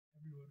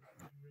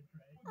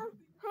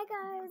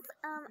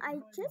guys, I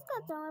just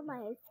got done with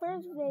my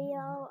first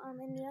video, and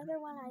the other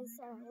one I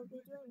said I will be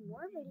doing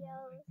more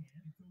videos.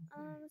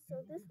 So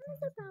this one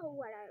is about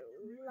what I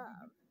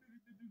love.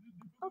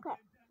 Okay,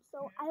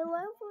 so I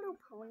love little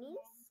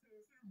ponies.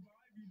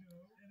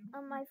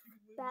 My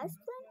best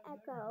friend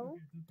Echo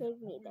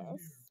gave me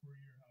this.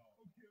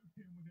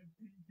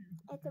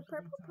 It's a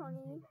purple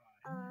pony.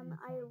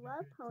 I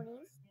love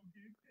ponies.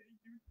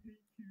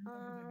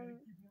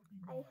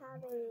 I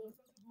have a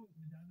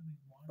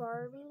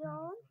Barbie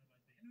doll.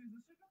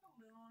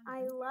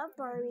 I love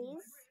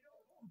Barbies.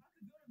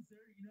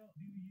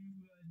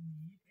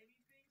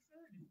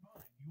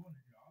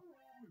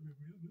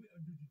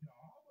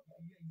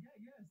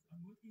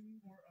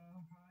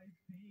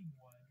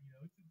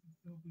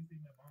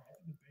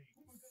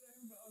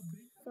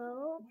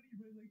 So,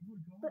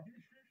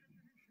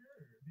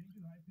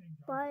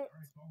 but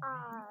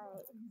I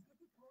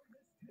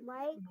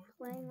like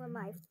playing with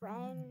my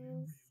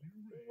friends.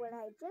 What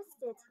I just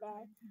did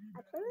today,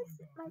 I played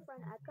with my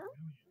friend Echo.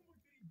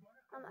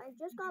 I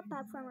just got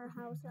back from her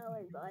house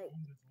like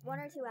 1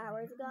 or 2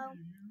 hours ago.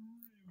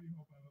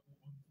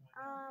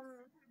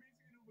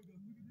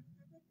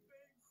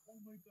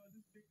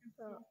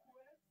 So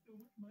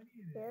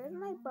here's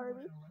my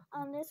Barbie.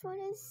 This one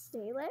is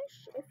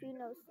Salish. If you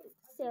know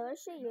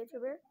Salish, a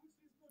YouTuber.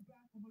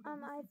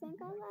 I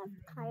think I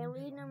left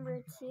Kylie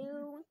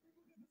 #2.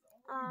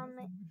 And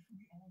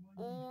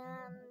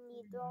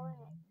the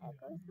doll at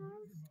Echo's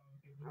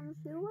house.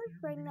 She would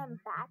bring them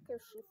back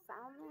if she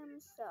found them.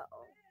 So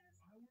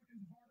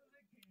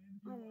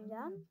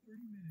yeah.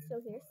 So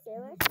here's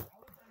Salish.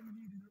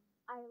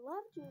 I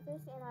love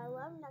Jesus and I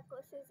love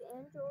necklaces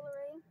and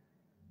jewelry.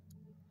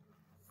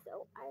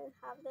 So I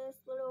have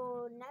this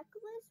little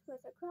necklace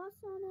with a cross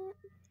on it.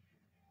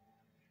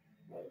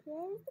 Right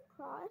here is the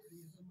cross.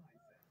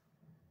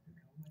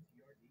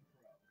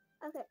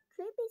 Okay,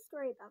 creepy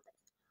story about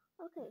this.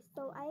 Okay,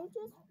 so I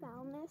just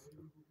found this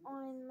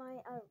on my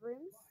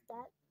room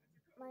step.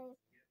 My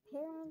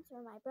parents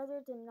or my brother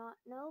did not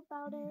know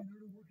about it.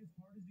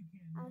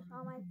 I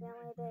saw my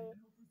family, they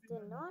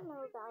did not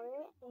know about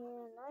it,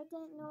 and I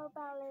didn't know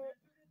about it.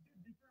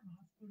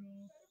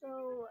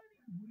 So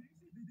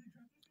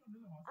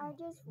I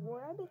just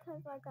wore it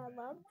because like I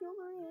love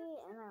jewelry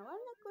and I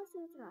love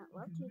necklaces and I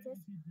love Jesus.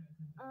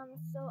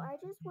 So I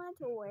just wanted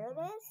to wear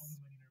this.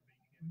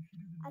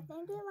 I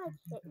think it like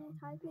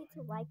hypnotized me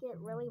to like it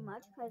really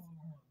much because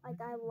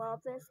like I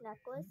love this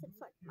necklace. It's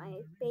like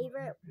my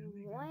favorite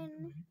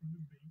one.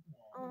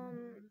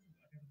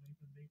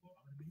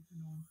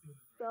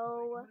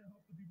 So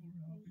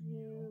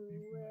you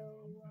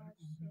will watch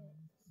this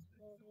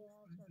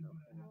video to the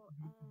whole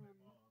end,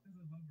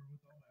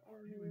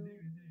 and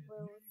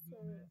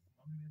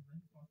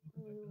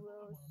you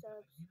will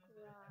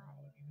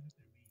subscribe.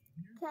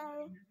 Okay.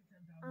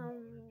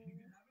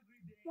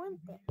 One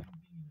thing.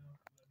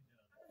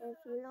 If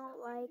you don't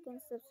like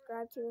and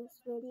subscribe to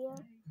this video,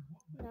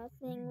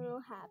 nothing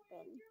will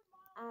happen.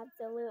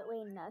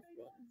 Absolutely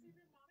nothing.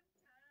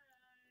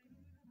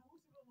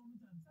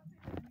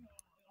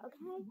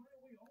 Okay?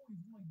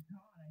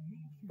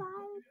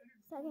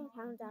 5-second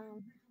countdown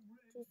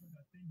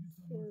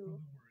to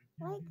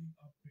like,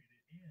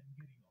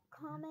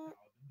 comment,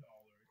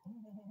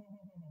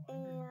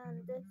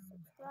 and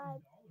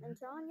subscribe and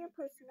turn on your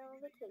post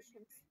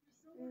notifications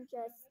in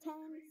just 10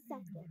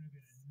 seconds.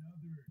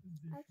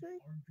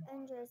 Actually,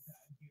 in just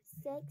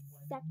 6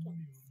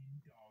 seconds.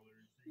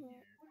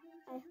 Yeah.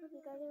 I hope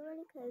you guys are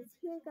ready because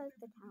here goes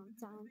the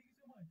countdown.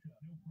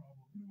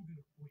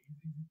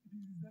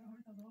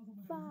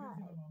 5,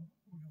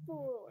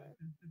 4,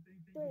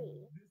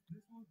 3,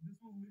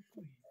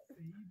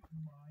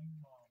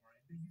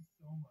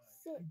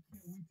 6,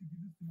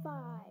 5,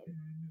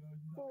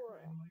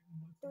 4,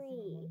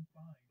 3,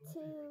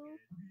 2,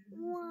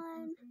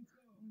 1,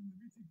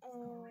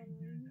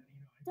 and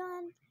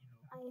done.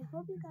 I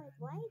hope you guys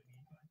liked,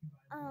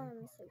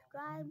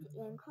 subscribed,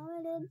 and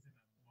commented,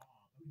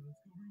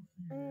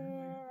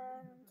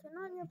 and turn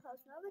on your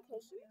post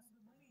notifications.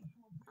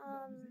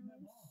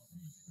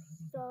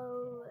 So,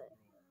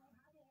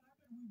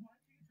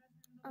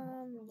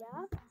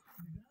 yeah.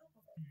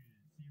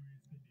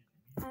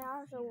 I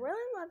also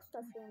really love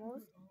stuffed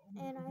animals,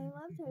 and I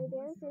love teddy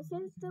bears. This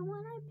is the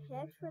one I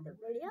picked for the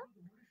video.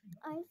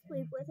 I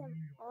sleep with him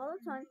all the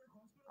time.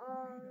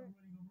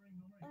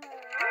 And I love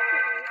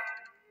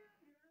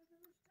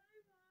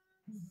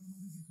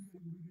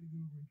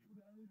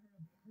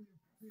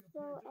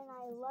and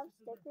I love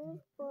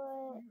stickers,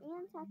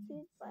 and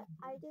tattoos, but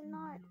I do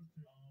not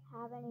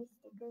have any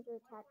stickers or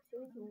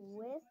tattoos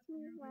with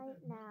me right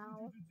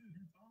now.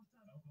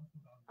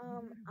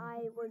 I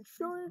would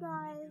show you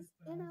guys,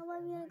 and I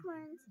love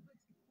unicorns,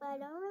 but I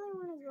don't really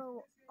want to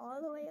go all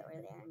the way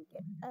over there and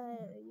get a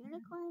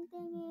unicorn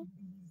thingy.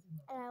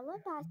 And I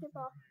love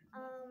basketball.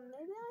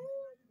 Maybe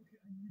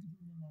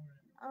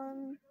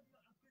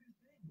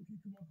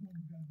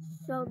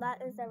so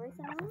that is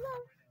everything I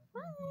love.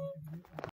 Bye!